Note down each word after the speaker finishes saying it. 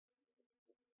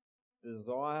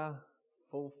Desire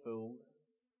fulfilled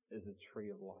is a tree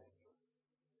of life.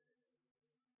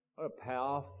 What a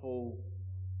powerful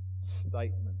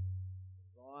statement.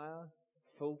 Desire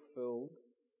fulfilled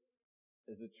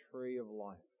is a tree of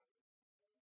life.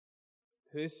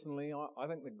 Personally, I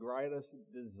think the greatest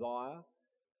desire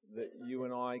that you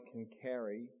and I can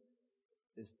carry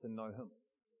is to know Him.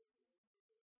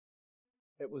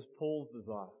 It was Paul's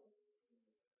desire.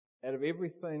 Out of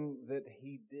everything that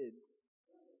he did,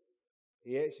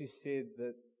 he actually said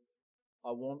that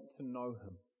I want to know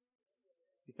Him.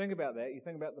 You think about that, you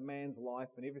think about the man's life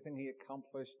and everything he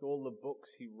accomplished, all the books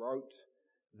he wrote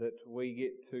that we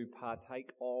get to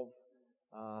partake of,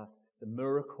 the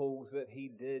miracles that he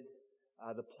did,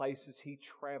 the places he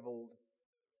travelled.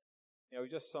 You know, we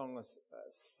just sung a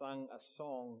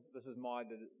song, "This is my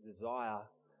desire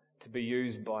to be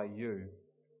used by you."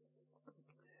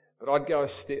 But I'd go a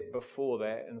step before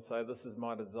that and say, this is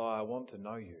my desire, I want to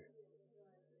know you.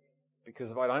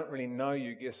 Because if I don't really know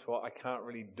you, guess what? I can't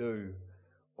really do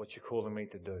what you're calling me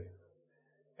to do.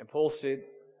 And Paul said,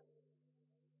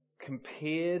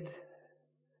 compared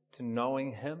to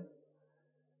knowing Him,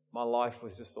 my life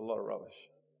was just a lot of rubbish.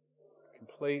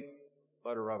 Complete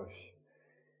load of rubbish.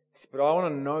 He said, but I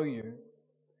want to know you.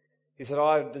 He said,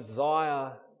 I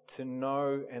desire to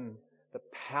know and the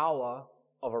power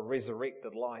of a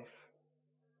resurrected life.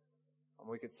 And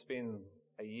we could spend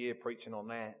a year preaching on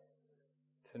that.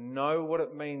 To know what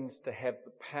it means to have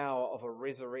the power of a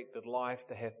resurrected life,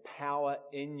 to have power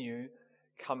in you,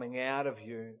 coming out of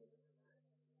you,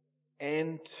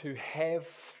 and to have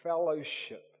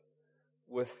fellowship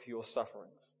with your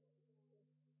sufferings.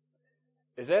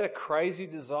 Is that a crazy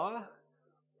desire,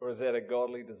 or is that a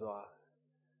godly desire?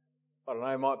 I don't know,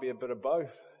 it might be a bit of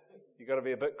both. You've got to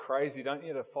be a bit crazy, don't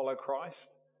you, to follow Christ?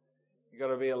 You've got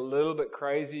to be a little bit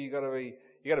crazy. You've got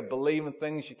to believe in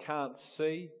things you can't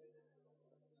see.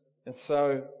 And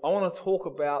so I want to talk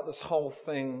about this whole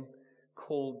thing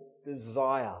called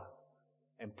desire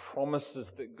and promises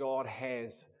that God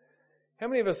has. How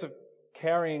many of us are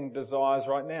carrying desires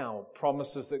right now,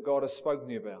 promises that God has spoken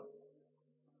to you about?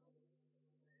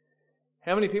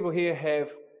 How many people here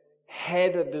have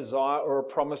had a desire or a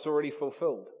promise already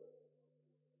fulfilled?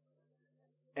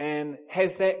 And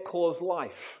has that caused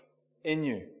life in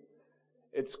you?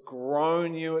 It's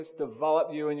grown you, it's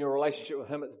developed you in your relationship with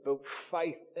Him, it's built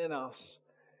faith in us.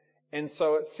 And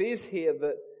so it says here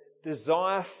that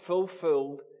desire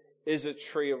fulfilled is a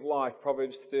tree of life,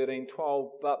 Proverbs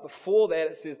 13:12. But before that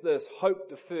it says this, hope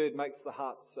deferred makes the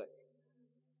heart sick.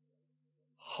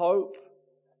 Hope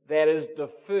that is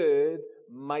deferred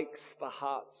makes the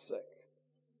heart sick.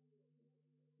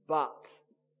 But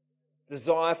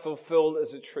desire fulfilled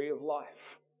is a tree of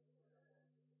life.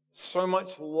 So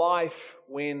much life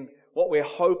when what we're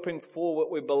hoping for,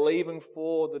 what we're believing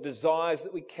for, the desires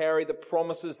that we carry, the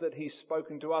promises that He's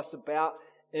spoken to us about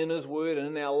in His Word and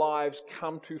in our lives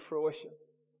come to fruition.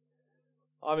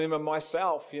 I remember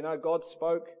myself, God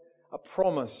spoke a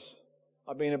promise.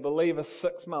 I've been a believer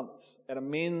 6 months at a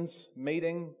men's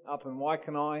meeting up in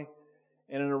Waikanae,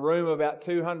 and in a room of about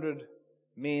 200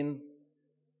 men,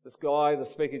 this guy, the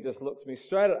speaker, just looks me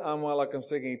straight at arm while like I'm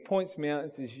speaking. He points me out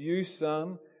and says, "You,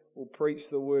 son, will preach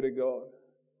the Word of God."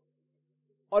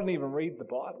 I didn't even read the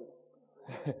Bible.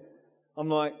 I'm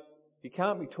like, you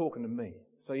can't be talking to me.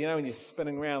 So when you're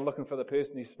spinning around looking for the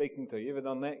person He's speaking to, you ever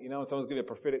done that? When someone's giving you a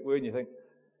prophetic word and you think,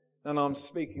 no, I'm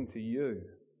speaking to you.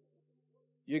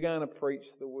 You're going to preach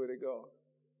the Word of God.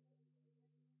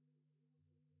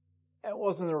 That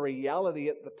wasn't a reality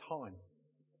at the time.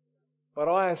 But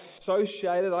I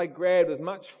grabbed as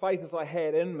much faith as I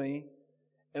had in me,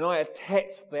 and I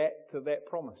attached that to that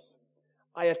promise.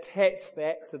 I attached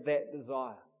that to that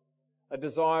desire. A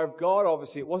desire of God,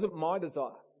 obviously. It wasn't my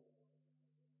desire.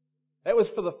 That was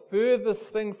for the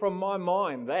furthest thing from my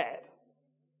mind, that.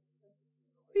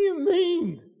 What do you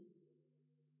mean?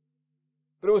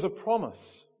 But it was a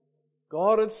promise.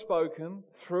 God had spoken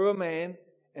through a man,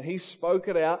 and He spoke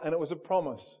it out, and it was a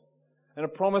promise. And a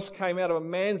promise came out of a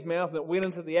man's mouth and it went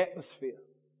into the atmosphere.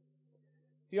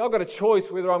 I've got a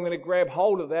choice whether I'm going to grab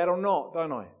hold of that or not,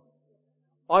 don't I?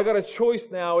 I've got a choice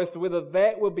now as to whether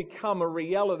that will become a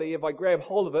reality if I grab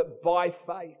hold of it by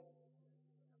faith.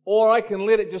 Or I can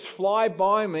let it just fly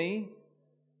by me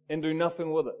and do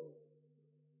nothing with it.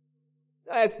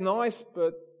 That's nice,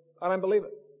 but I don't believe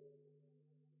it.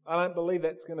 I don't believe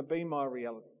that's going to be my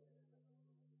reality.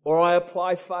 Or I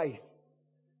apply faith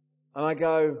and I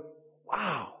go,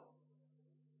 wow,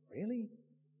 really?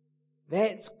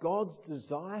 That's God's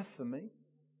desire for me?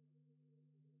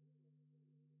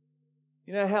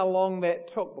 You know how long that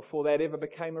took before that ever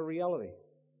became a reality?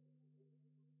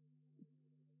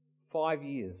 5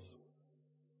 years.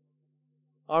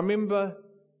 I remember,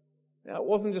 now it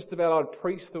wasn't just about I'd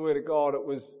preach the Word of God,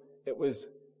 it was,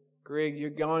 Greg, you're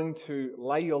going to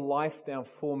lay your life down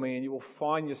for me and you will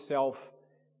find yourself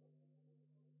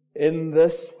in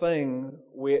this thing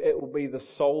where it will be the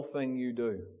sole thing you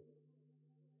do.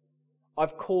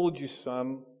 I've called you,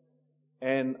 son,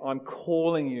 and I'm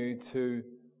calling you to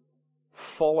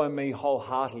follow me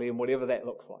wholeheartedly in whatever that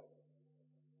looks like.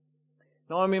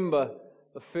 Now I remember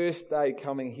the first day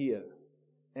coming here,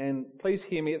 and please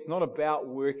hear me, it's not about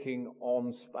working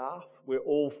on staff. We're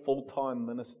all full-time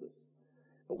ministers.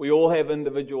 But we all have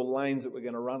individual lanes that we're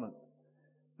going to run in.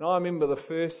 Now I remember the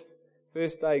first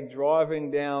day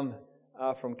driving down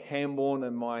from Camborne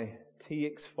in my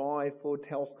TX5 Ford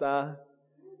Telstar,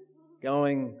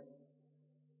 going,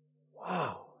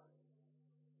 wow,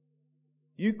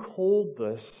 you called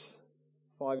this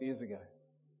 5 years ago.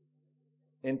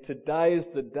 And today is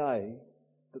the day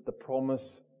that the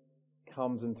promise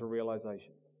comes into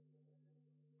realization.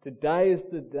 Today is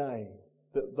the day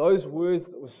that those words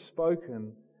that were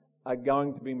spoken are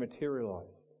going to be materialized.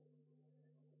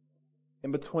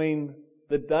 And between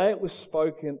the day it was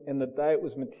spoken and the day it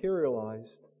was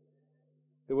materialized,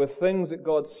 there were things that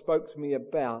God spoke to me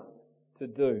about to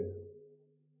do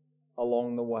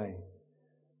along the way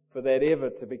for that ever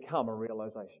to become a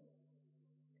realization.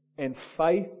 And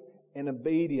faith and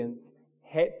obedience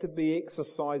had to be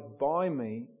exercised by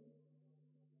me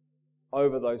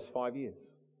over those 5 years.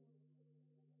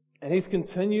 And He's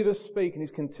continued to speak and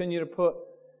He's continued to put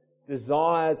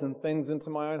desires and things into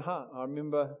my own heart. I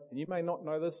remember, and you may not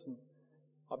know this,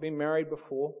 I've been married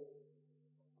before.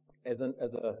 In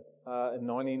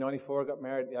 1994, I got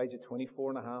married at the age of 24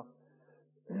 and a half.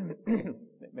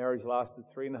 That marriage lasted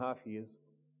 3.5 years.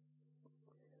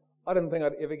 I didn't think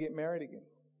I'd ever get married again.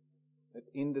 It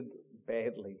ended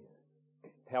badly.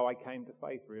 It's how I came to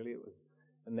faith, really. It was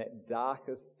in that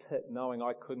darkest pit, knowing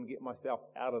I couldn't get myself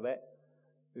out of that.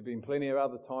 There've been plenty of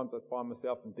other times I'd find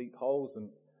myself in deep holes, and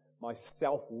my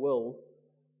self-will,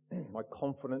 my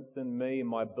confidence in me and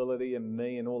my ability in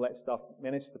me and all that stuff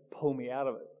managed to pull me out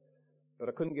of it. But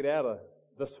I couldn't get out of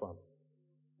this one.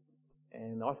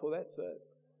 And I thought, that's it.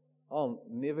 I'll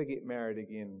never get married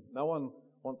again. No one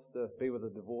wants to be with a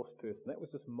divorced person. That was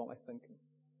just my thinking.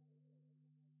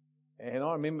 And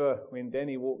I remember when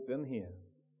Danny walked in here,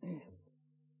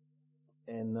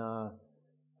 and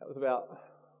that was about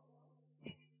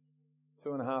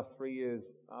 2.5, 3 years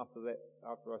after that,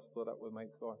 after I split up with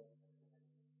mate's wife.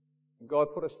 And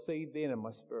God put a seed then in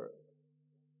my spirit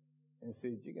and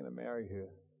said, you're going to marry her.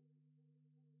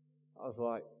 I was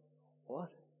like,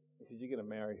 what? He said, you're going to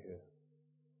marry her.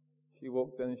 She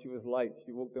walked in, she was late.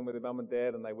 She walked in with her mum and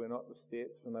dad, and they went up the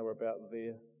steps, and they were about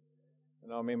there.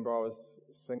 And I remember I was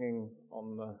singing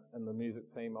in the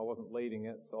music team. I wasn't leading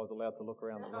it, so I was allowed to look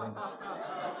around the room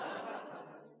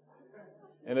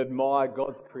and admire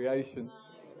God's creation.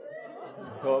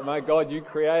 I thought, mate, God, you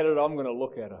created it. I'm going to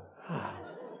look at her.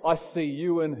 I see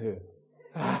you in her.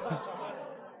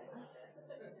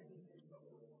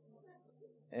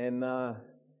 And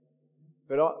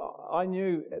but I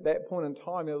knew at that point in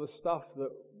time there was stuff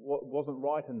that wasn't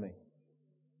right in me.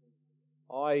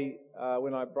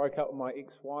 When I broke up with my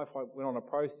ex-wife, I went on a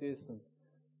process, and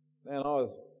man, I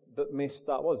was a bit messed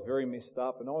up. I was very messed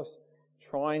up, and I was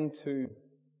trying to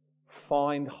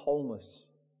find wholeness,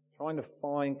 trying to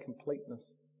find completeness.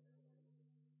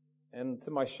 And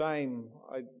to my shame,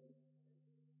 I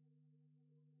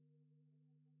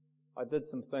did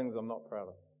some things I'm not proud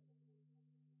of,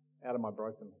 out of my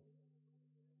brokenness.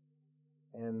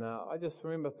 And I just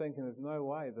remember thinking there's no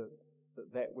way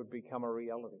that would become a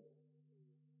reality.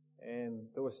 And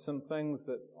there were some things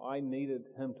that I needed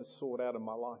Him to sort out in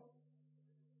my life.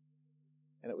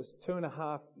 And it was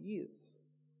 2.5 years,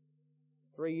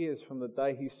 3 years from the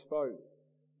day He spoke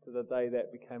to the day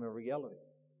that became a reality.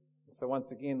 So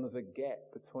once again, there's a gap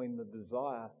between the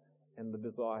desire and the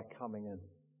desire coming in.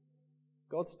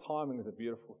 God's timing is a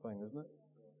beautiful thing, isn't it?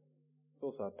 It's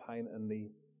also a pain in the...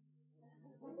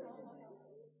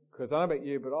 Because I don't know about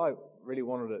you, but I really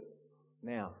wanted it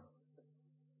now.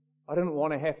 I didn't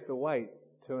want to have to wait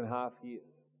 2.5 years,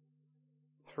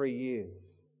 3 years.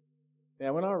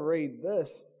 Now, when I read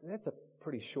this, that's a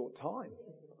pretty short time.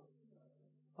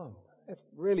 Oh, that's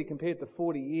really compared to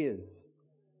 40 years,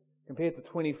 compared to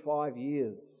 25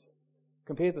 years,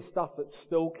 compared to stuff that's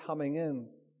still coming in.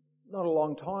 Not a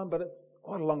long time, but it's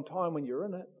quite a long time when you're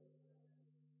in it.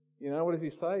 You know, what does He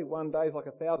say? 1 day is like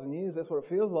 1,000 years. That's what it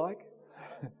feels like.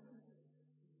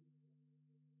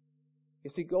 You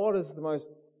see, God is the most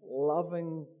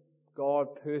loving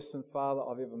God, person, Father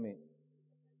I've ever met.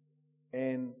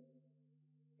 And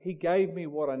He gave me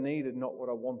what I needed, not what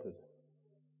I wanted.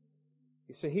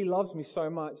 You see, He loves me so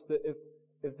much that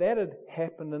if that had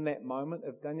happened in that moment,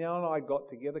 if Danielle and I got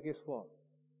together, guess what?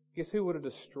 Guess who would have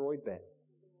destroyed that?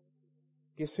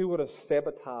 Guess who would have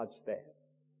sabotaged that?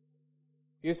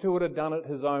 Guess who would have done it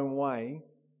his own way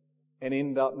and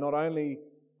end up not only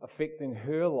affecting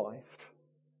her life,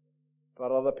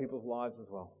 but other people's lives as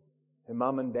well? Her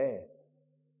mum and dad.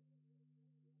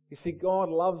 You see, God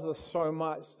loves us so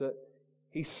much that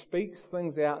He speaks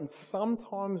things out, and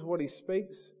sometimes what He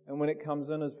speaks and when it comes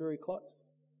in is very close.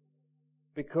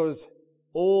 Because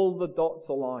all the dots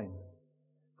align.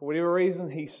 For whatever reason,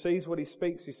 He sees what He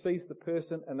speaks, He sees the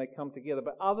person, and they come together.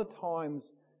 But other times,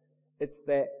 it's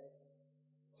that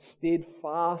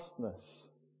steadfastness.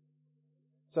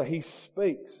 So He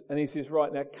speaks, and He says,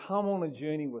 right, now come on a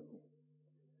journey with me.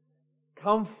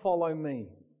 Come follow me.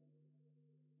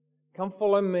 Come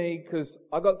follow me, because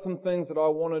I've got some things that I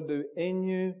want to do in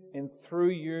you and through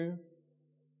you.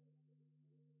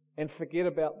 And forget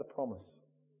about the promise.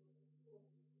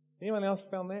 Anyone else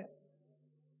found that?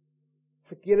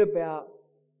 Forget about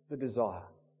the desire.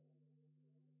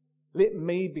 Let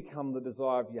me become the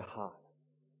desire of your heart.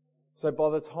 So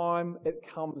by the time it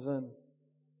comes in,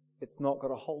 it's not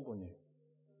got a hold on you.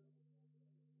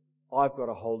 I've got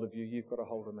a hold of you, you've got a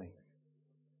hold of me.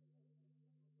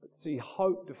 But see,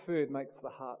 hope deferred makes the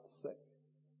heart sick.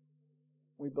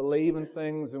 We believe in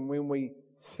things, and when we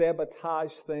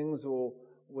sabotage things or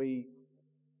we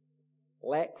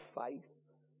lack faith,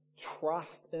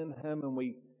 trust in Him, and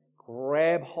we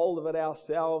grab hold of it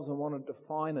ourselves and want to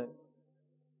define it,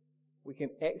 we can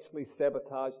actually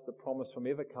sabotage the promise from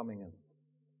ever coming in.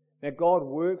 Now, God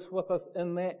works with us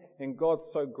in that, and God's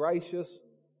so gracious,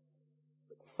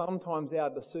 but sometimes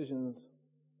our decisions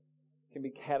can be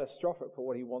catastrophic for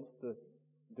what He wants to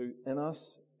do in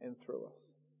us and through us.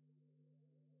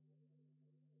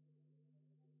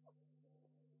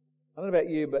 I don't know about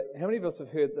you, but how many of us have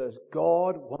heard this?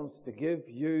 God wants to give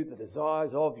you the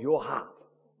desires of your heart.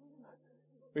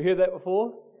 We heard that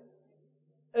before?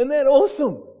 Isn't that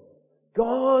awesome?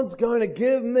 God's going to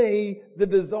give me the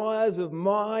desires of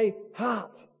my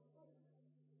heart.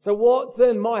 So what's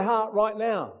in my heart right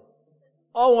now?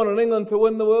 I wanted England to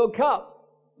win the World Cup.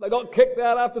 They got kicked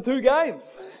out after 2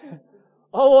 games.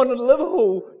 I wanted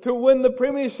Liverpool to win the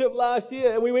Premiership last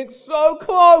year, and we went so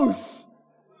close.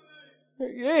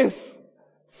 Yes,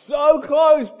 so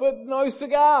close, but no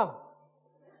cigar.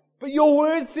 But your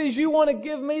word says you want to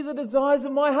give me the desires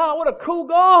of my heart. What a cool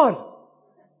God.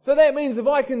 So that means if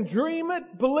I can dream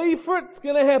it, believe for it, it's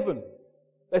going to happen.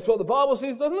 That's what the Bible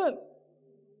says, doesn't it?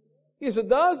 Yes, it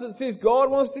does. It says God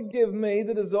wants to give me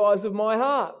the desires of my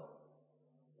heart.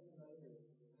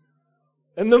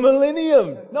 In the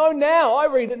millennium. No, now. I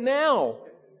read it now.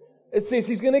 It says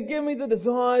He's going to give me the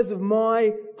desires of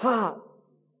my heart.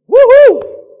 Woohoo!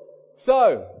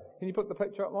 So, can you put the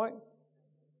picture up, Mike?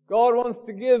 God wants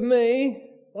to give me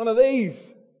one of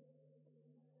these.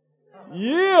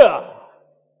 Yeah!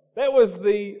 That was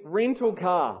the rental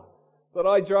car that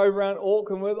I drove around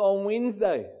Auckland with on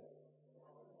Wednesday.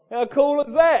 How cool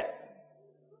is that?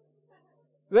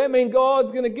 Does that mean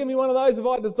God's going to give me one of those if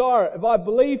I desire it? If I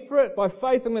believe for it, by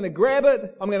faith I'm going to grab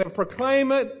it, I'm going to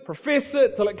proclaim it, profess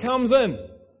it till it comes in.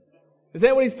 Is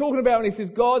that what He's talking about when He says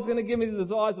God's going to give me the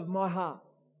desires of my heart?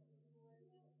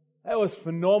 That was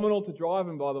phenomenal to drive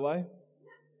in, by the way.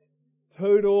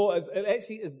 2-door. It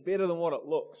actually is better than what it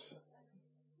looks.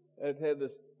 It had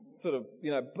this sort of,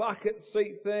 bucket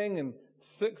seat thing and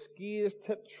 6 gears,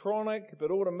 Tiptronic, but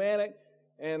automatic.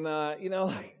 And,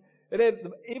 it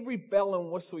had every bell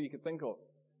and whistle you could think of.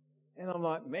 And I'm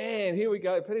like, man, here we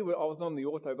go. Pity I was on the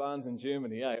Autobahns in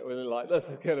Germany, eh? Really like, this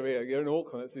is going to be, you're in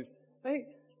Auckland. It says, hey,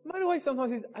 motorway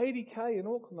sometimes says 80k in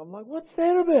Auckland. I'm like, what's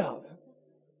that about?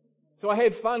 So I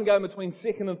had fun going between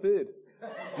second and third.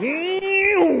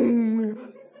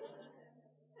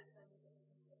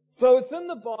 So it's in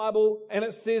the Bible, and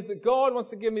it says that God wants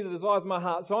to give me the desires of my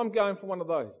heart. So I'm going for one of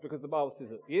those because the Bible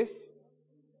says it. Yes?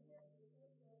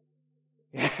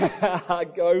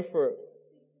 Go for it.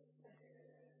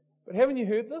 But haven't you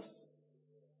heard this?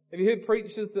 Have you heard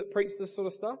preachers that preach this sort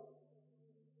of stuff?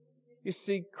 You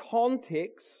see,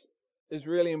 context is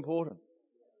really important.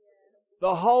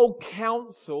 The whole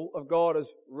counsel of God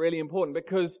is really important,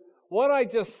 because what I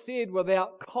just said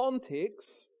without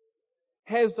context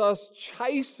has us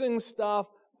chasing stuff,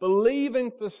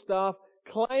 believing for stuff,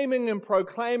 claiming and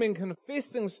proclaiming,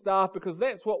 confessing stuff, because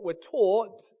that's what we're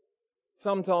taught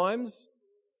sometimes,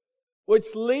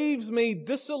 which leaves me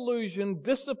disillusioned,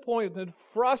 disappointed,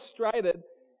 frustrated,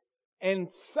 and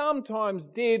sometimes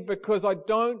dead because I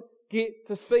don't get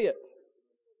to see it.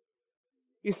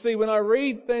 You see, when I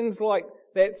read things like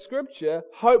that scripture,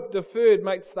 hope deferred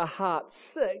makes the heart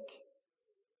sick,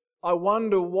 I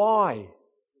wonder why.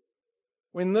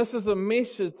 When this is a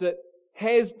message that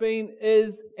has been,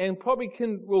 is, and probably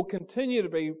will continue to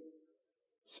be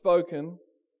spoken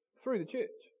through the church.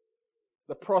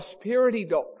 The prosperity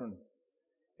doctrine.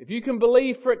 If you can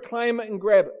believe for it, claim it and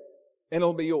grab it, and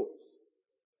it'll be yours.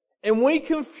 And we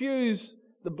confuse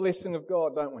the blessing of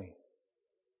God, don't we?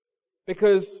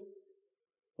 Because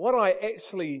what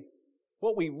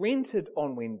we rented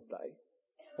on Wednesday,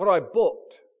 what I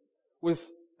booked,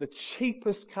 was the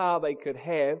cheapest car they could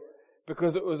have,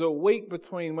 because it was a week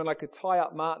between when I could tie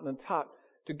up Martin and Tuck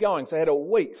to going. So I had a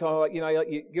week. So,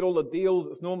 you get all the deals.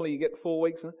 It's normally you get 4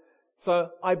 weeks.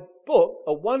 So I booked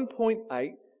a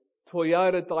 1.8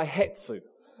 Toyota Daihatsu.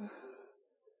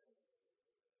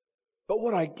 But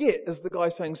what I get is the guy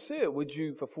saying, "Sir, would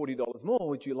you, for $40 more,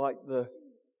 would you like the..."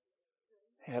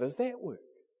 How does that work?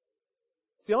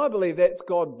 See, I believe that's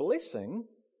God blessing,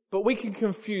 but we can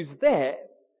confuse that,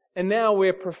 and now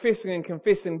we're professing and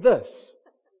confessing this.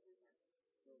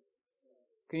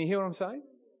 Can you hear what I'm saying?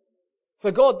 So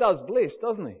God does bless,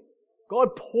 doesn't He?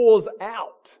 God pours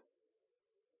out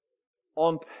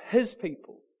on His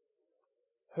people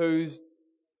whose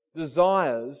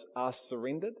desires are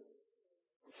surrendered,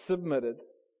 submitted,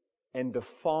 and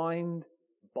defined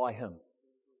by Him.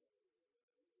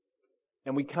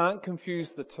 And we can't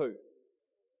confuse the two.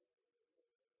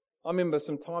 I remember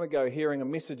some time ago hearing a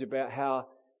message about how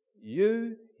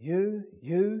you,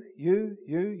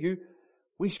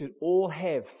 we should all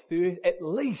have at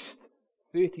least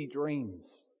 30 dreams.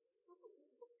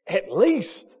 At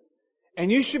least.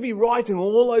 And you should be writing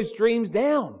all those dreams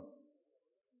down.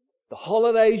 The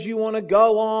holidays you want to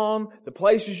go on, the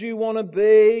places you want to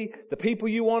be, the people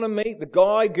you want to meet, the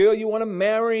guy, girl you want to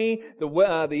marry,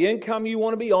 the income you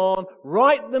want to be on.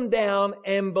 Write them down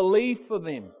and believe for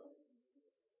them.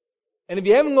 And if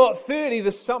you haven't got 30,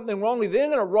 there's something wrong with you. They're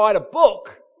going to write a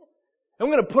book. I'm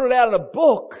going to put it out in a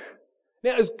book.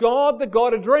 Now, is God the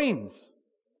God of dreams?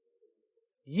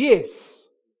 Yes.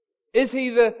 Is He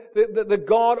the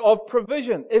God of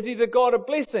provision? Is He the God of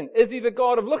blessing? Is He the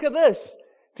God of, look at this,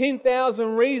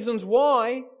 10,000 reasons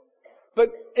why?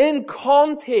 But in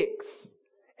context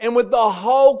and with the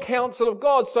whole counsel of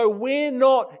God. So we're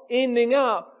not ending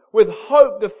up with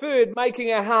hope deferred,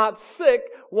 making our hearts sick,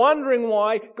 wondering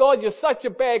why, God, you're such a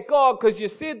bad God because you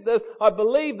said this, I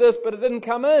believe this, but it didn't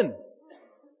come in.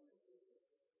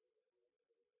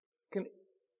 Can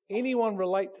anyone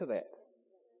relate to that?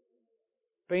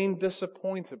 Being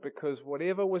disappointed because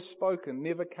whatever was spoken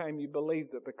never came, you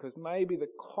believed it, because maybe the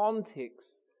context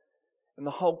and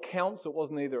the whole counsel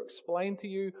wasn't either explained to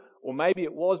you, or maybe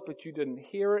it was, but you didn't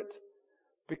hear it,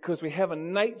 because we have a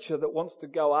nature that wants to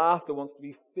go after, wants to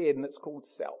be fed, and it's called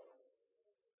self.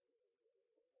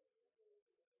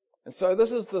 And so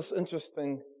this is this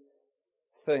interesting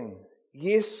thing.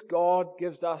 Yes, God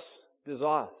gives us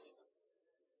desires.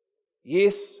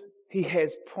 Yes, He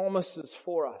has promises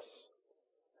for us.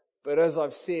 But as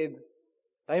I've said,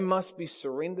 they must be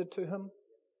surrendered to Him.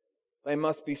 They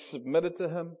must be submitted to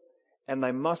Him. And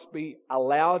they must be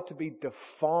allowed to be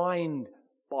defined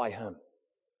by Him.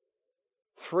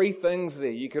 3 things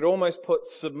there. You could almost put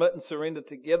submit and surrender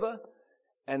together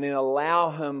and then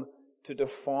allow Him to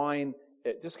define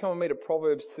it. Just come with me to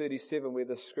Proverbs 37 where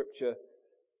the scripture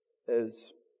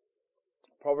is.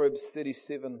 Proverbs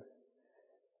 37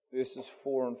 verses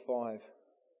 4 and 5.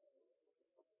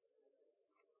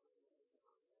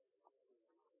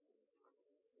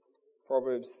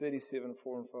 Proverbs 37,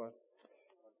 4 and 5.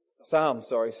 Psalm.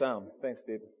 Thanks,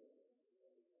 Deb.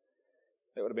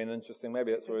 That would have been interesting.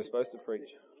 Maybe that's where we're supposed to preach.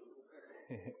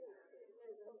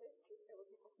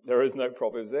 There is no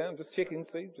Proverbs there. I'm just checking,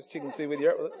 see where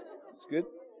you're at with it. It's good.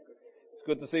 It's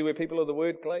good to see where people of the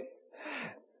Word, Clay.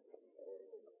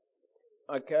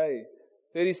 Okay.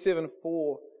 37,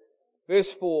 4.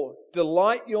 Verse 4.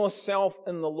 Delight yourself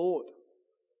in the Lord,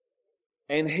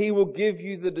 and He will give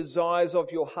you the desires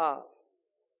of your heart.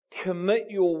 Commit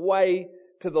your way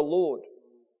to the Lord.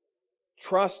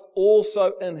 Trust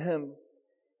also in Him,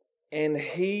 and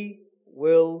He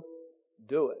will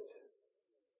do it.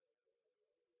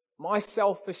 My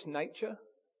selfish nature,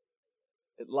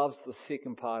 it loves the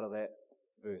second part of that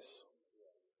verse.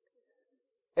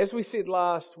 As we said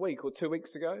last week or 2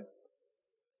 weeks ago,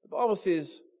 the Bible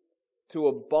says to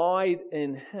abide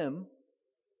in Him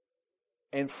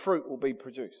and fruit will be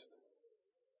produced.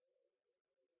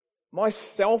 My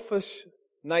selfish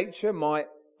nature, my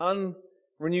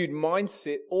unrenewed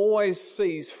mindset always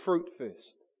sees fruit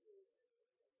first.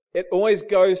 It always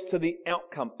goes to the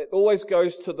outcome. It always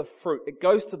goes to the fruit. It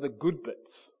goes to the good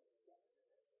bits.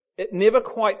 it never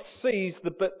quite sees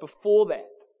the bit before that.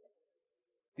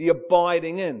 The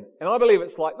abiding in. And I believe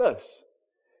it's like this.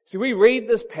 See, we read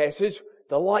this passage,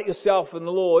 delight yourself in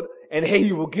the Lord, and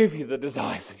He will give you the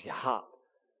desires of your heart.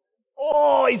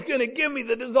 Oh, He's going to give me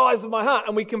the desires of my heart.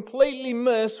 And we completely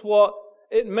miss what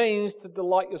it means to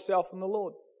delight yourself in the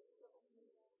Lord.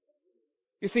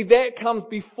 You see, that comes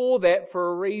before that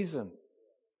for a reason.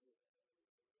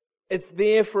 It's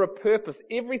there for a purpose.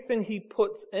 Everything He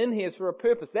puts in here is for a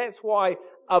purpose. That's why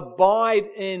abide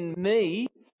in me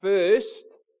first,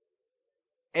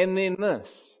 and then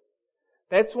this.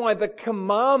 That's why the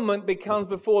commandment becomes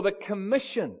before the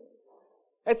commission.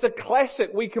 That's a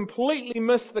classic. We completely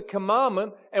miss the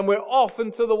commandment and we're off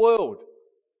into the world.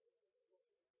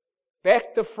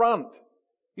 Back to front.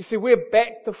 You see, we're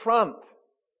back to front.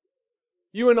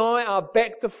 You and I are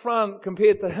back to front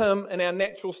compared to Him in our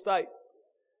natural state.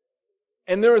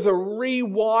 And there is a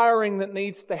rewiring that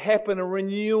needs to happen, a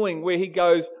renewing where He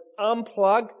goes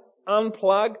unplug,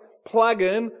 unplug, plug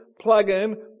in,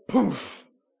 poof.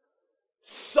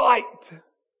 Sight.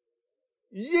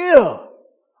 Yeah.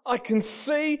 I can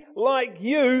see like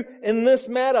you in this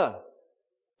matter.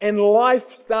 And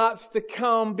life starts to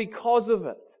come because of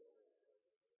it.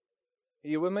 Are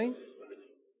you with me?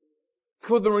 It's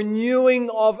called the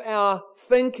renewing of our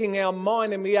thinking, our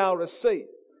mind, and be able to see.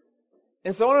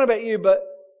 And so I don't know about you, but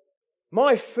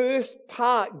my first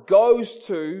part goes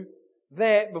to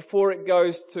that before it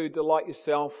goes to delight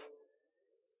yourself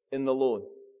in the Lord.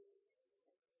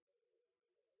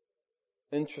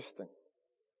 Interesting.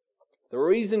 The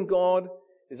reason God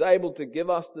is able to give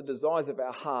us the desires of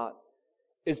our heart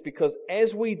is because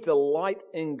as we delight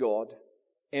in God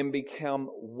and become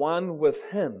one with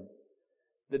Him,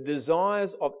 the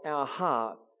desires of our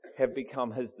heart have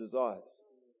become His desires.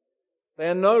 They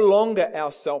are no longer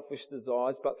our selfish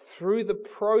desires, but through the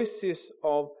process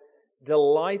of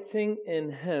delighting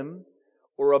in Him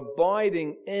or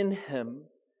abiding in Him,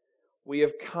 we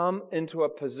have come into a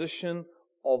position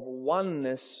of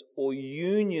oneness or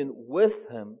union with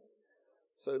Him.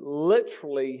 So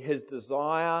literally His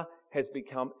desire has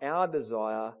become our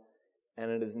desire,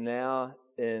 and it is now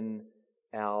in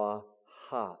our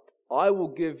heart. I will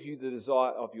give you the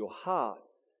desire of your heart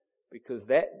because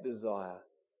that desire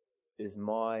is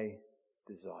my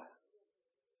desire.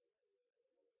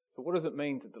 So what does it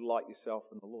mean to delight yourself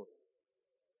in the Lord?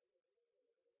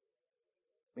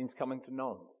 It means coming to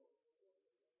know Him.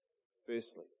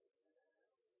 Firstly,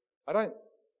 I don't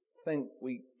think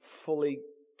we fully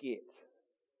get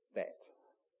that.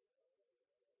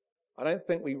 I don't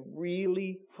think we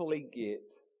really fully get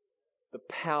the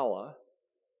power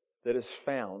that is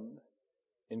found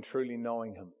in truly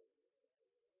knowing Him.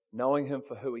 Knowing Him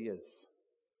for who He is.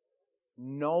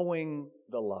 Knowing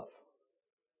the love.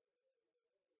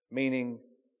 Meaning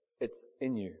it's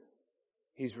in you.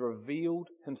 He's revealed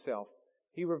Himself.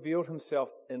 He revealed Himself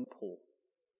in Paul.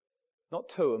 Not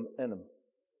to him, in him.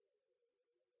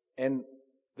 And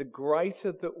the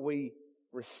greater that we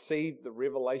receive the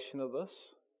revelation of this,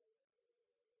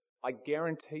 I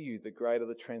guarantee you the greater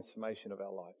the transformation of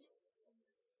our lives.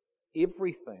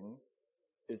 Everything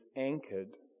is anchored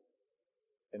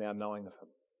in our knowing of Him.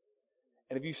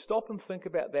 And if you stop and think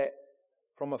about that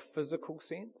from a physical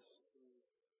sense,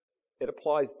 it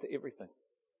applies to everything.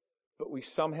 But we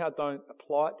somehow don't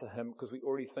apply it to Him because we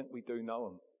already think we do know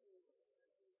Him.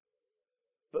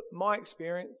 But my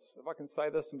experience, if I can say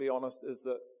this and be honest, is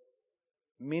that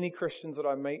many Christians that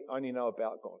I meet only know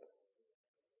about God.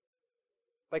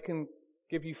 They can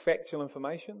give you factual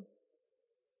information.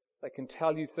 They can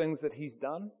tell you things that He's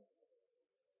done.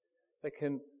 They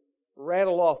can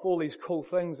rattle off all these cool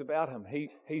things about Him.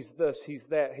 He's this, He's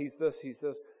that, He's this, He's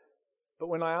this. But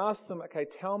when I ask them, okay,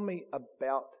 tell me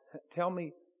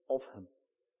of Him.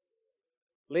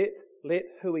 Let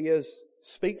who He is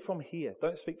speak from here.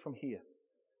 Don't speak from here.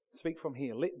 Speak from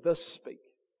here. Let this speak.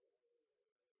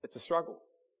 It's a struggle.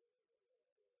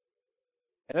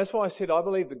 And that's why I said I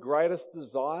believe the greatest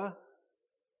desire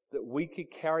that we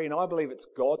could carry, and I believe it's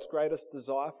God's greatest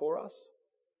desire for us,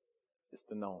 is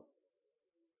to know Him.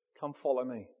 Come follow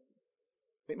me.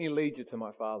 Let me lead you to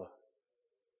my Father.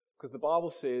 Because the Bible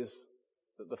says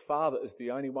that the Father is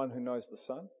the only one who knows the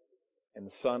Son, and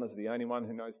the Son is the only one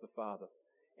who knows the Father,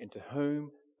 and to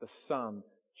whom the Son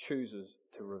chooses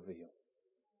to reveal.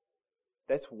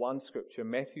 That's one scripture.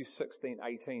 Matthew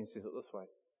 16:18 says it this way.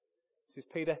 It says,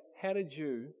 Peter, how did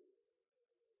you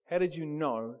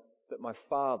know that my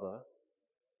Father,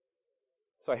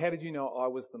 how did you know I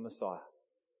was the Messiah?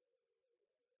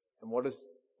 And what does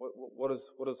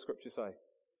scripture say?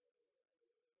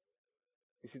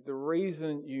 He said, the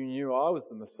reason you knew I was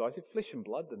the Messiah, he said, flesh and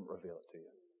blood didn't reveal it to you.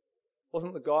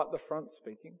 Wasn't the guy at the front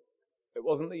speaking. It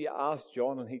wasn't that you asked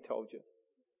John and he told you.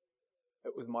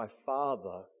 It was my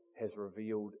Father has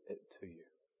revealed it to you.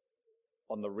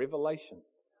 On the revelation,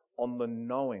 on the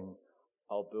knowing,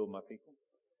 I'll build my people.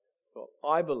 So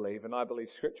I believe, and I believe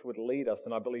Scripture would lead us,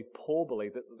 and I believe Paul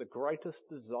believed that the greatest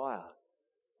desire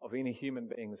of any human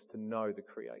being is to know the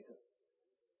Creator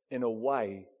in a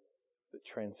way that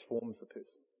transforms the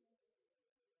person.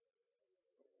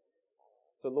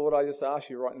 So Lord, I just ask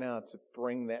you right now to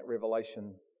bring that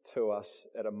revelation to us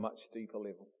at a much deeper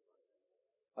level.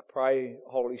 I pray,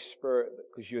 Holy Spirit,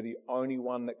 because you're the only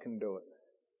one that can do it.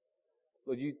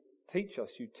 Lord, you teach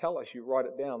us, you tell us, you write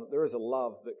it down, that there is a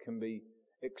love that can be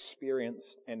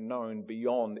experienced and known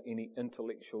beyond any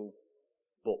intellectual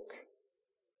book.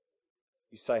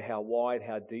 You say how wide,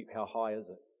 how deep, how high is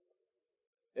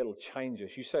it? It'll change us.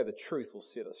 You say the truth will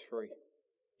set us free.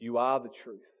 You are the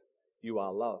truth. You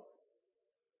are love.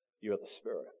 You are the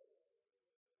Spirit.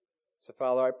 So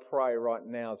Father, I pray right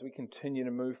now as we continue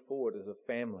to move forward as a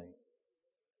family,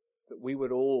 that we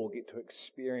would all get to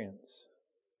experience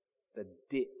the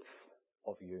depth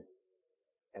of you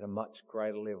at a much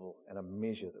greater level and a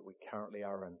measure that we currently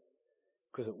are in,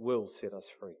 because it will set us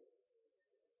free.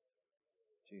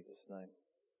 In Jesus' name.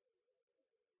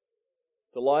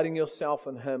 Delighting yourself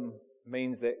in Him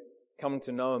means that coming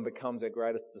to know Him becomes our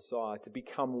greatest desire, to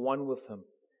become one with Him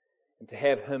and to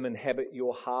have Him inhabit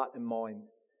your heart and mind.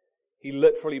 He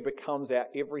literally becomes our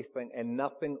everything, and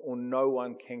nothing or no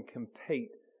one can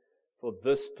compete for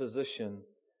this position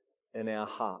in our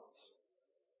hearts.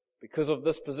 Because of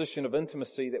this position of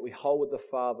intimacy that we hold with the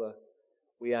Father,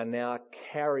 we are now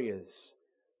carriers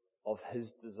of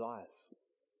His desires.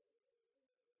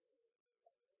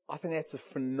 I think that's a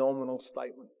phenomenal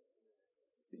statement.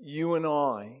 You and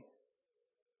I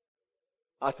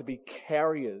are to be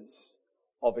carriers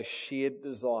of a shared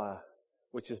desire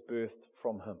which is birthed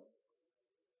from Him.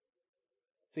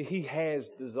 See, He has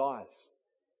desires.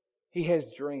 He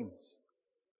has dreams.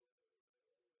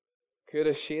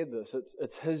 Curtis shared this.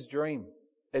 It's his dream.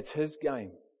 It's his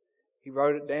game. He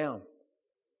wrote it down.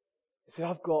 He said,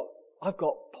 I've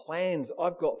got plans.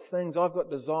 I've got things. I've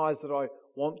got desires that I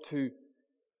want to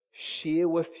share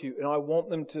with you. And I want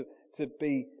them to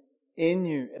be in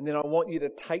you. And then I want you to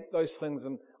take those things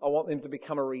and I want them to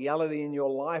become a reality in your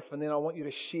life. And then I want you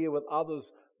to share with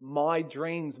others my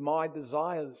dreams, my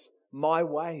desires, my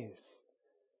ways.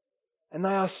 And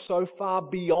they are so far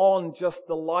beyond just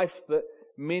the life that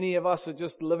many of us are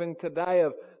just living today,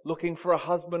 of looking for a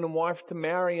husband and wife to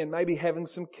marry and maybe having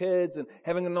some kids and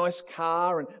having a nice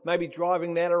car and maybe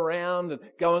driving that around and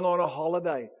going on a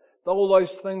holiday. All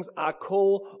those things are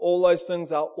cool. All those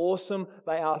things are awesome.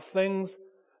 They are things.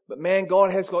 But man,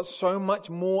 God has got so much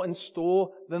more in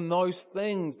store than those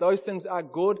things. Those things are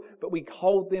good, but we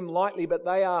hold them lightly. But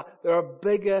there are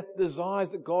bigger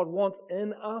desires that God wants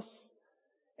in us,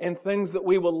 and things that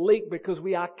we will leak because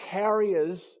we are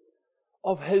carriers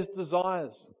of His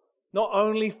desires. Not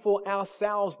only for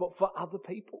ourselves, but for other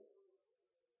people.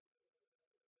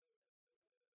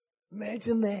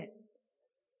 Imagine that.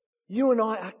 You and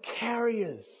I are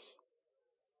carriers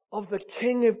of the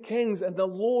King of Kings and the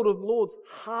Lord of Lords'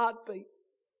 heartbeat.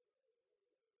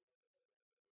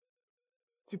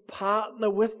 To partner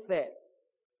with that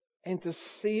and to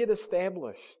see it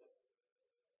established.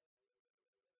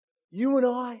 You and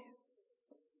I.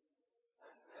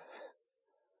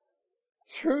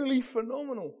 Truly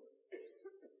phenomenal.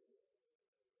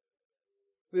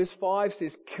 Verse 5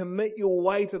 says, commit your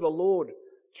way to the Lord.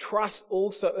 Trust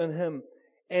also in Him,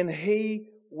 and He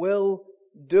will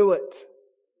do it.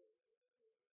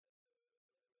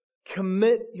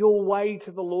 Commit your way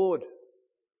to the Lord.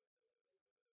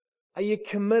 Are you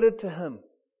committed to Him?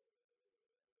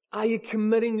 Are you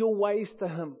committing your ways to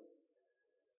Him?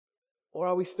 Or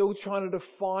are we still trying to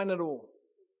define it all?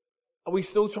 Are we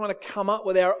still trying to come up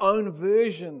with our own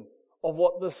version of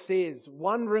what this says,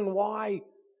 wondering why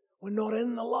we're not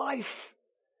in the life?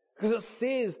 Because it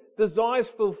says, desires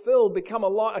fulfilled become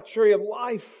a tree of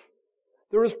life.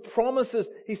 There is promises.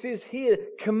 He says here,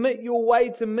 commit your way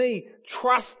to me.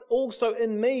 Trust also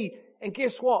in me. And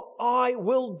guess what? I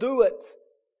will do it.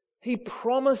 He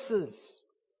promises.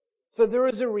 So there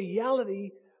is a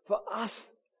reality for us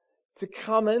to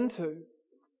come into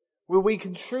where we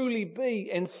can truly be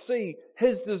and see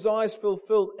His desires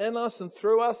fulfilled in us and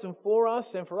through us and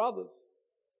for others.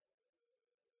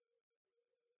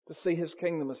 To see His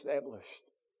kingdom established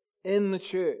in the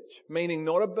church, meaning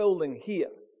not a building,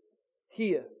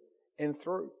 here and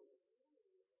through.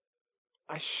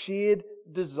 A shared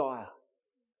desire.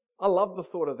 I love the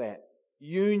thought of that.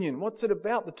 Union. What's it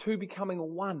about? The two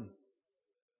becoming one.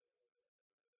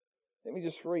 Let me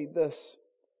just read this.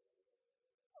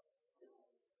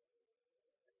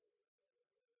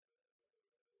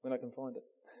 When I can find it.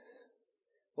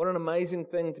 What an amazing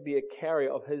thing to be a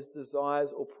carrier of His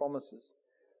desires or promises,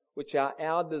 which are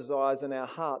our desires in our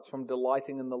hearts from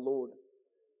delighting in the Lord.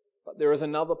 But there is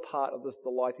another part of this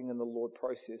delighting in the Lord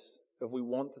process if we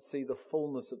want to see the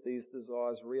fullness of these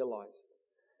desires realized.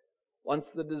 Once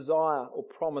the desire or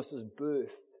promise is birthed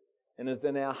and is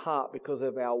in our heart because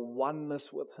of our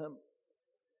oneness with Him,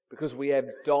 because we have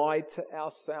died to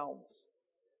ourselves,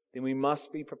 then we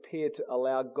must be prepared to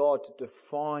allow God to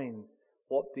define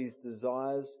what these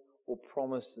desires or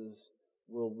promises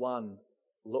will, 1,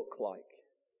 look like,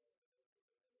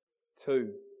 2,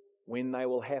 when they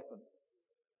will happen,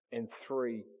 and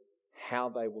 3, how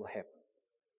they will happen.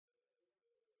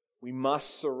 We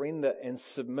must surrender and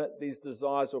submit these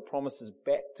desires or promises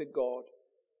back to God.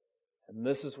 And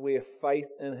this is where faith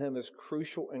in Him is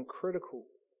crucial and critical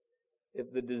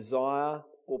if the desire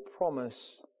or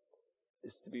promise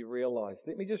is to be realized.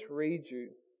 Let me just read you,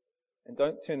 and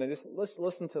don't turn it, just let's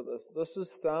listen to this. This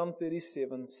is Psalm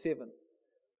 37:7.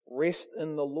 Rest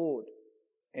in the Lord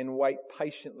and wait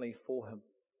patiently for Him.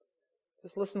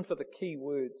 Just listen for the key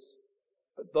words.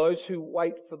 But those who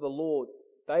wait for the Lord,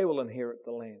 they will inherit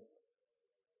the land.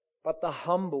 But the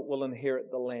humble will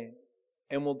inherit the land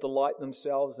and will delight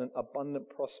themselves in abundant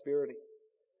prosperity.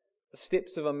 The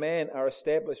steps of a man are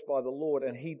established by the Lord,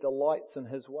 and He delights in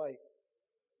His way.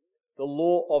 The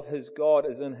law of his God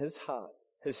is in his heart.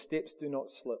 His steps do not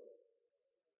slip.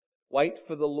 Wait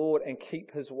for the Lord and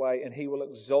keep His way, and He will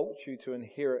exalt you to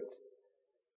inherit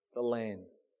the land.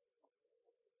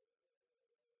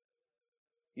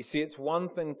 You see, it's one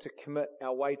thing to commit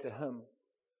our way to Him.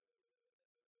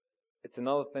 It's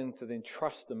another thing to then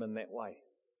trust Him in that way.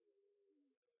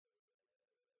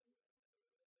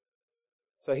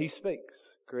 So He speaks,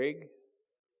 Greg,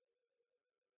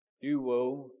 you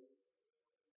will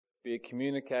be a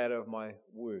communicator of my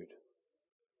word.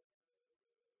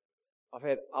 I've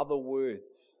had other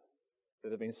words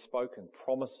that have been spoken,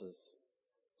 promises.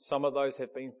 Some of those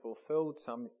have been fulfilled,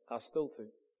 some are still to.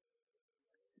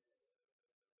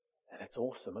 And it's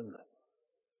awesome, isn't it?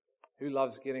 Who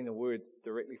loves getting a word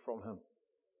directly from Him?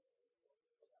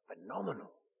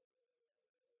 Phenomenal.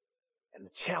 And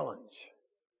the challenge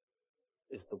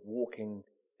is the walking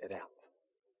it out.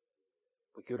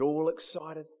 We get all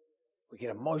excited. We get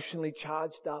emotionally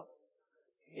charged up.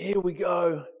 Here we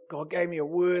go. God gave me a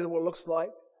word, what it looks like.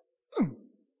 And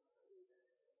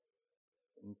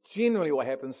generally what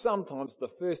happens, sometimes the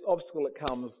first obstacle that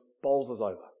comes bowls us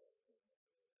over.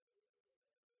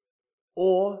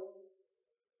 Or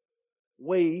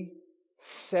we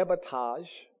sabotage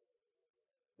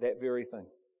that very thing.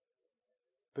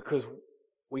 Because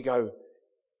we go,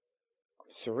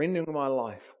 surrendering my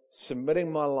life,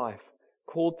 submitting my life,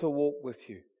 called to walk with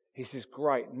you. He says,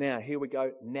 great, now here we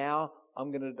go. Now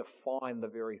I'm going to define the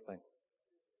very thing.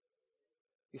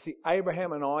 You see,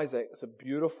 Abraham and Isaac is a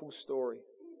beautiful story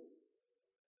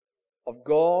of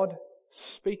God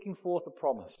speaking forth a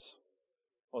promise,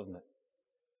 wasn't it?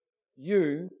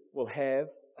 You will have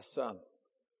a son.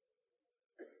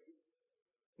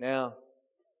 Now,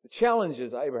 the challenge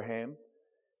is, Abraham,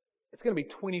 it's going to be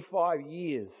 25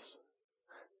 years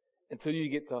until you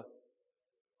get to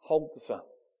hold the son.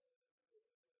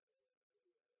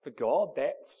 For God,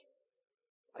 that's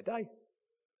a day.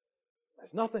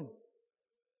 That's nothing.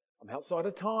 I'm outside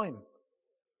of time.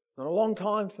 Not a long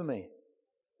time for me.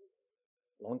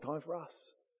 A long time for us.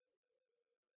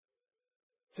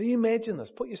 So you imagine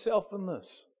this. Put yourself in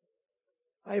this.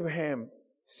 Abraham,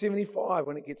 75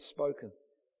 when it gets spoken.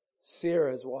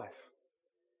 Sarah, his wife.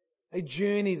 They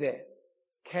journey that,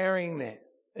 carrying that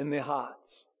in their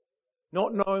hearts.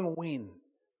 Not knowing when.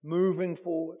 Moving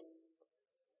forward.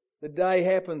 The day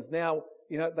happens. Now,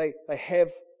 they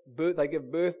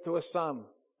give birth to a son.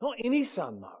 Not any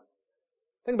son, though.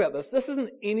 Think about this. This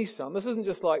isn't any son. This isn't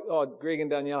just like, Greg and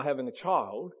Danielle having a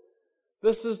child.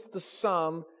 This is the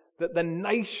son that the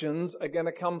nations are going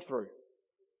to come through.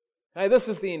 Hey, this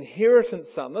is the inheritance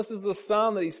son. This is the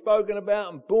son that He's spoken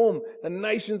about, and boom, the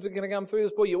nations are going to come through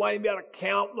this boy. You won't even be able to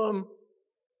count them.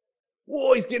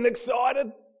 Whoa, he's getting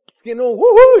excited. It's getting all,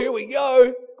 woohoo, here we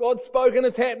go. God's spoken,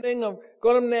 it's happening. I've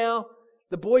got him now.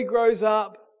 The boy grows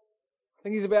up. I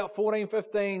think he's about 14,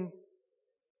 15.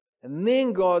 And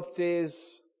then God says,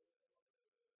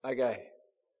 okay,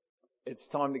 it's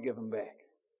time to give him back.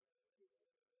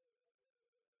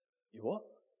 You what?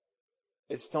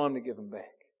 It's time to give him back.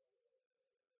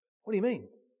 What do you mean?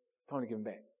 Time to give him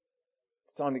back.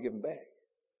 It's time to give him back.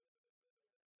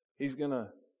 He's going to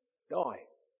die.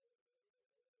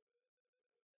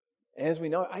 As we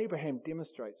know, Abraham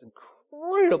demonstrates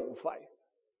incredible faith.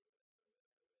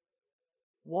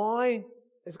 Why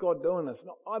is God doing this?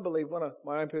 I believe one of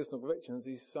my own personal convictions,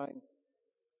 He's saying,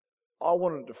 I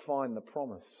want to define the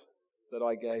promise that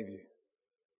I gave you.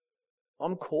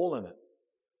 I'm calling it.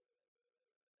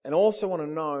 And I also want to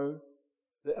know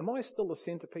that, am I still the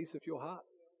centerpiece of your heart?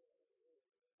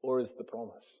 Or is the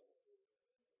promise?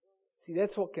 See,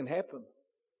 that's what can happen.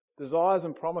 Desires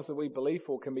and promises we believe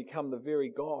for can become the very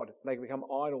God. They can become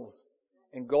idols.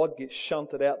 And God gets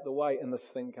shunted out the way and this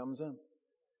thing comes in.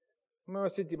 Remember I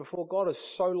said to you before, God is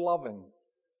so loving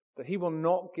that He will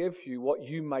not give you what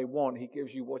you may want. He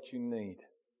gives you what you need.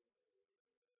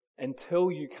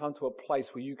 Until you come to a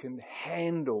place where you can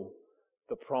handle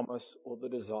the promise or the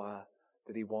desire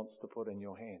that He wants to put in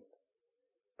your hand.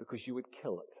 Because you would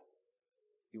kill it.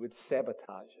 You would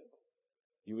sabotage it.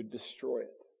 You would destroy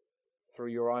it through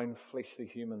your own fleshly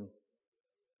human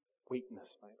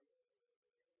weakness, maybe.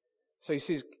 So He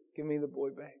says, give me the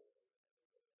boy back.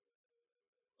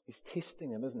 He's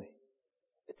testing him, isn't He?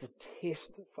 It's a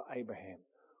test for Abraham.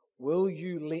 Will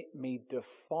you let me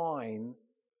define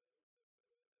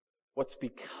what's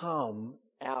become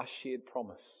our shared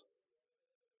promise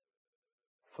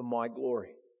for my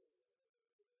glory?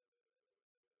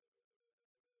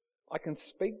 I can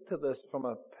speak to this from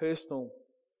a personal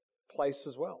place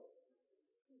as well.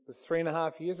 It was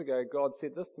 3.5 years ago, God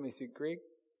said this to me. He said, Greg,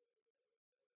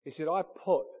 He said, I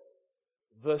put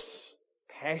this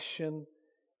passion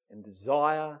and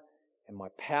desire and my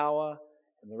power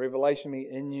and the revelation of me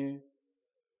in you.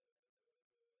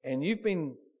 And you've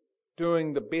been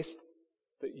doing the best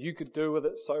that you could do with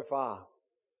it so far.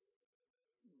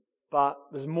 But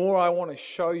there's more I want to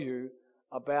show you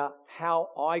about how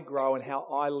I grow and how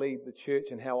I lead the church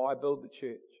and how I build the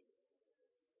church.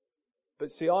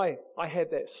 But see, I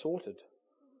had that sorted.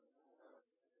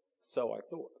 So I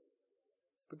thought.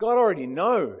 But God already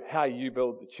knows how you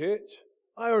build the church.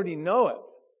 I already know it.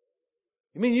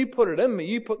 You mean you put it in me?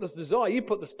 You put this desire, you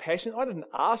put this passion. I didn't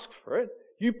ask for it.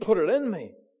 You put it in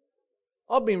me.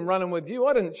 I've been running with you.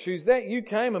 I didn't choose that. You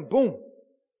came and boom.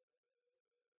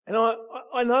 And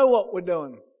I know what we're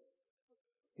doing.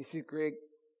 He said, Greg,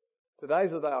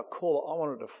 today's the day I call it. I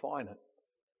want to define it.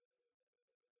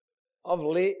 I've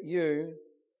let you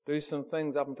do some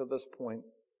things up until this point.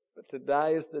 But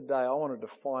today is the day I want to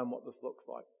define what this looks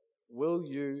like. Will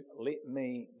you let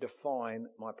me define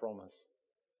my promise?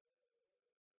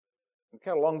 And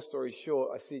cut a long story short,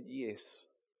 I said yes.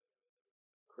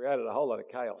 Created a whole lot of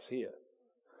chaos here.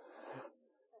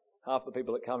 Half the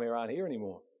people that come here aren't here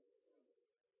anymore.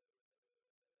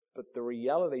 But the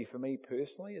reality for me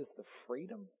personally is the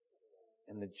freedom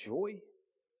and the joy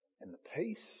and the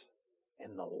peace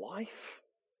and the life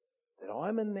that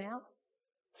I'm in now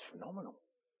is phenomenal.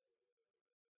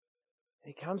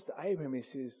 And He comes to Abraham and He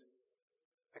says,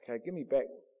 okay, give me back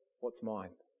what's mine.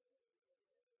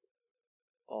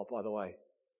 Oh, by the way,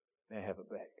 now have it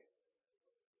back.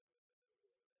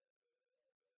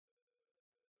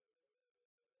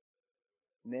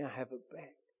 Now have it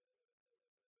back.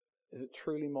 Is it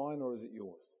truly mine or is it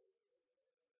yours?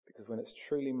 Because when it's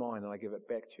truly mine and I give it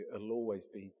back to you, it'll always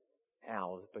be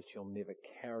ours, but you'll never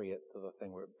carry it to the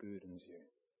thing where it burdens you.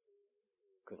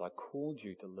 Because I called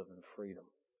you to live in freedom.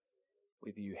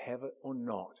 Whether you have it or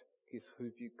not, guess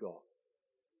who've you got?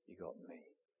 You got me.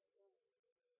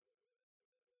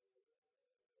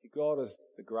 See, God is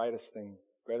the greatest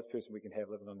person we can have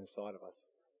living on the side of us.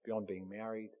 Beyond being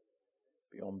married,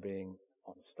 beyond being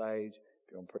on stage,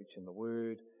 beyond preaching the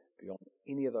word, beyond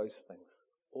any of those things.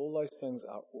 All those things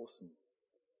are awesome.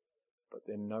 But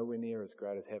they're nowhere near as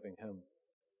great as having Him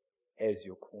as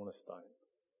your cornerstone,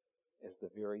 as the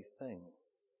very thing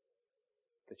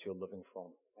that you're living from.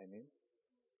 Amen?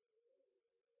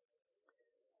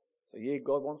 So yeah,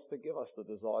 God wants to give us the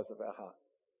desires of our heart.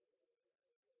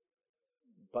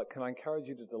 But can I encourage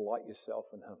you to delight yourself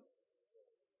in Him?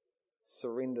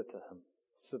 Surrender to Him.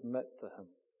 Submit to Him.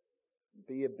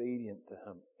 Be obedient to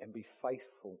Him. And be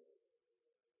faithful.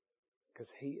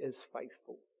 Because He is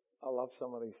faithful. I love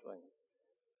some of these things.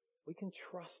 We can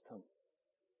trust Him.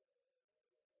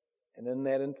 And in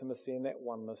that intimacy and that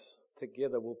oneness,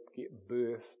 together we'll get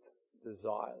birthed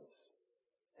desires.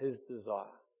 His desire.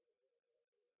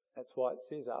 That's why it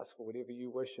says, ask for whatever you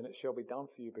wish and it shall be done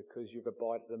for you because you've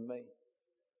abided in me.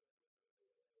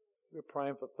 We're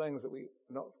praying for things that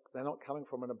they're not coming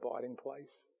from an abiding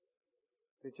place.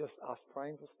 They're just us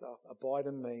praying for stuff. Abide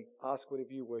in me. Ask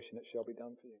whatever you wish and it shall be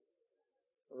done for you.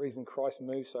 The reason Christ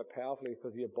moved so powerfully is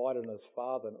because He abided in His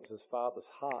Father and it was His Father's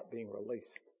heart being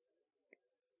released.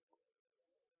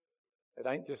 It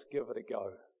ain't just give it a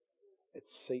go.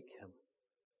 It's seek Him.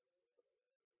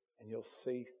 and you'll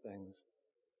see things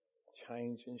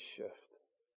change and shift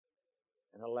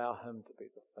and allow Him to be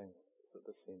the thing that's at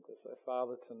the center. So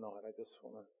Father, tonight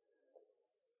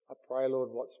I pray, Lord,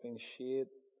 what's been shared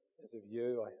is of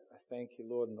you. I thank you,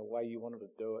 Lord, in the way you wanted to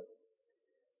do it.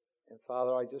 And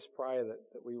Father, I just pray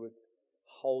that we would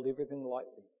hold everything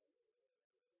lightly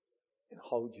and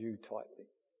hold you tightly.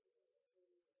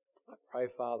 I pray,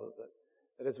 Father,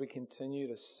 that as we continue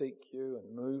to seek you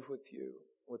and move with you,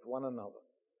 with one another,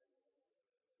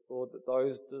 Lord, that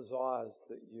those desires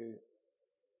that you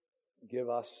give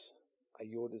us are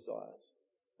your desires.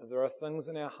 If there are things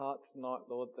in our hearts tonight,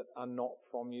 Lord, that are not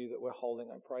from you that we're holding,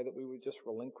 I pray that we would just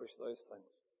relinquish those things.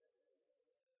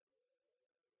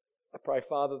 I pray,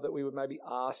 Father, that we would maybe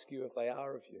ask you if they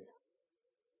are of you.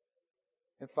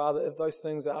 And Father, if those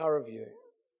things are of you,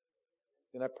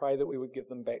 then I pray that we would give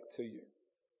them back to you.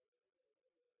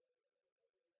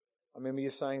 I remember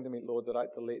you saying to me, Lord, that I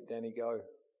had to let Danny go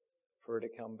for her to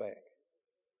come back.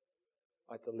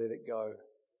 I had to let it go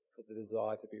for the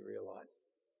desire to be realized.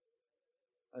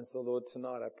 And so, Lord,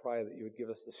 tonight I pray that you would give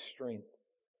us the strength.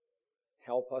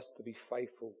 Help us to be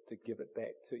faithful to give it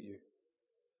back to you.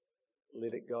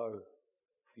 Let it go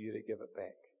for you to give it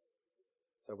back.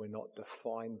 So we're not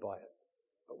defined by it,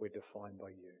 but we're defined by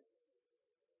you.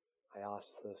 I ask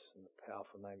this in the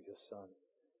powerful name of your Son,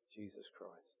 Jesus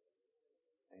Christ.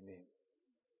 Amen.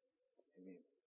 Amen.